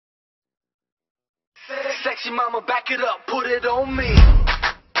Sexy mama, back it up, put it on me.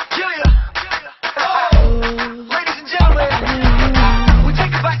 Yeah. Ladies and gentlemen, we take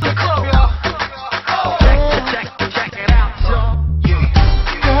it back to the club, y'all. Check it out, y'all.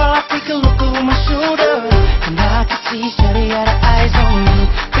 Girl, I take a look over my shoulder, and I can see Shawty got her eyes on me.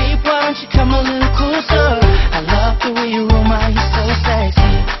 Babe, why don't you come a little closer? I love the way you roll my, you're so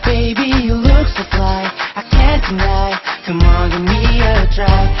sexy. Baby, you look so fly, I can't deny. Come on, give me a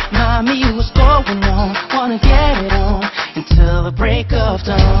try. Mommy, what's going on? Wanna get it on until the break of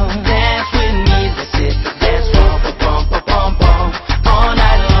dawn. Dance with me, let's hit the dance floor, bum bum bum bum, all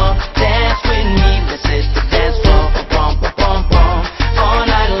night long. Dance with me, let's hit the dance floor, bum bum bum bum, all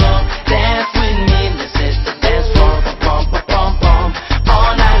night long. Dance with me, let's hit the dance floor, bum bum bum bum,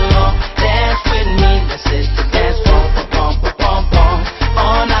 all night long. Dance with me, let's hit the dance floor, bum bum bum bum,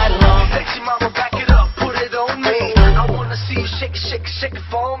 all night long. Sexy mama, back it up, put it on me. I wanna see you shake it, shake it, shake it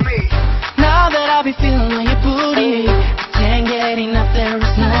for me. Now that I be feeling on your booty, I can't get enough, there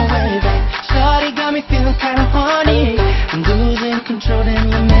is no way back. Shawty got me feeling kinda horny, I'm losing control, then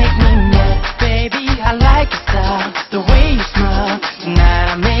you make me mad. Baby, I like your style, the way you smile.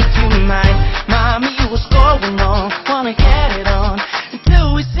 Tonight I make you mine. Mommy, what's going on? Wanna get it on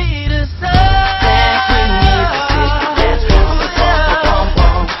until we see the sun. Dance with me, let's hit the dance floor, bum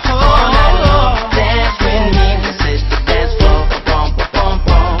bum bum, all night long. Dance with me, let's hit the dance floor, bum bum bum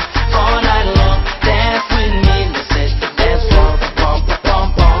bum, all night long. Dance with me, let's hit the dance floor, bum bum bum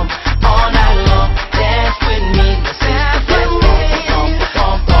bum, all night long. Dance with me, let's hit the dance floor, bum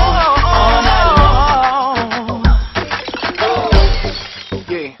bum bum bum, all night long.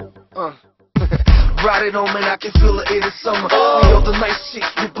 Yeah, ride it on, man, I can feel it in the summer. We all the nice chicks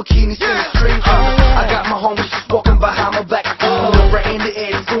with bikinis in the street. I got my homies just walking behind my back. Right in the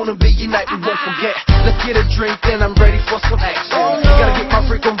air, it's gonna be your night, we won't forget. Let's get a drink, then I'm ready for some action. Gotta get my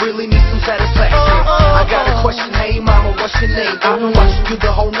freak on, really need some satisfaction. I got a question, hey mama, what's your name? I've been watching you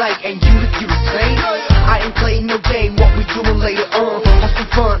the whole night, and you the same. I ain't playing no game, what we doing later on? Have some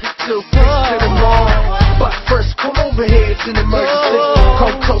fun till 6 till the morning. But first, come over here, it's an emergency.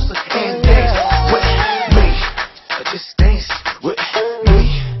 Come closer and dance with me. Just dance with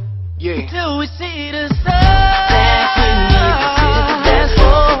me. Yeah. Till we see the sun. Dance with me, let's hit the dance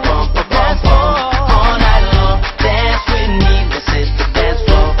floor, bum bum bum bum, all night long. Dance with me, let's hit the dance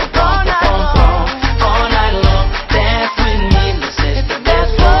floor, bum bum bum bum, all night long. Dance with me, let's hit the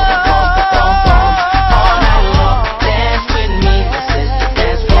dance floor, bum bum bum bum, all night long. Dance with me, let's hit the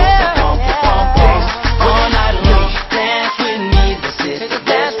dance floor, bum bum bum bum, all night long. Dance with me, let's hit the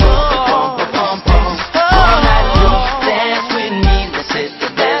dance floor, bum bum bum bum, all night long. Dance with me, let's hit the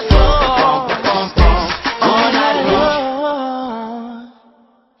dance floor, bum bum bum bum, all night long.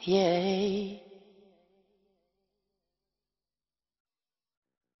 Yeah.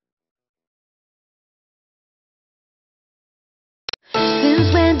 Since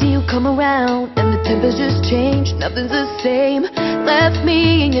when do you come around and the temperature's changed? Nothing's the same. Left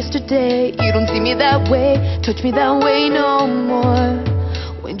me in yesterday. You don't see me that way, touch me that way no more.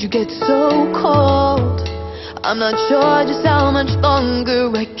 When'd you get so cold? I'm not sure just how much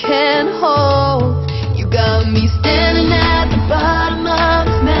longer I can hold. You got me standing at the bottom of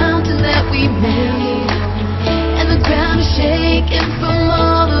this mountain that we made, and the ground is shaking from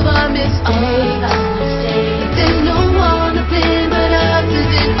all of our mistakes. There's no one to blame but us, is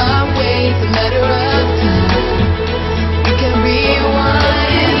it our way? It's a matter of time. We can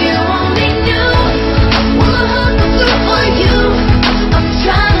rewind. If you only knew what my heart was through for you. I'm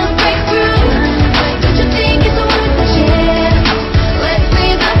trying to break through. Don't you think it's worth a chance? Let's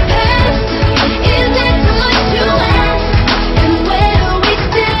leave the past. Is there too much to ask? And where do we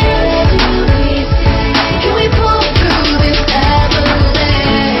stand? Can we pull through this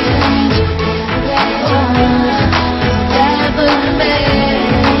avalanche?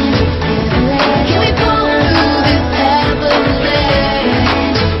 Can we pull through this avalanche?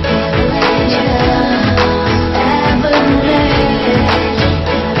 Avalanche.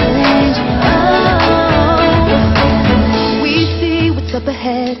 We see what's up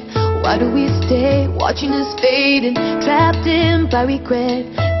ahead. Why do we stay watching us fading, trapped in by regret?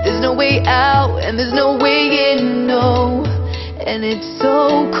 There's no way out and there's no way in, no. And it's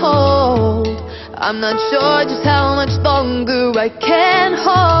so cold. I'm not sure just how much longer I can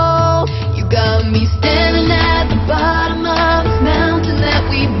hold. You got me standing at the bottom of this mountain that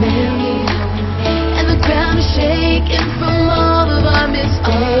we made, and the ground is shaking from all of our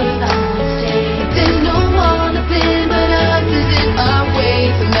mistakes.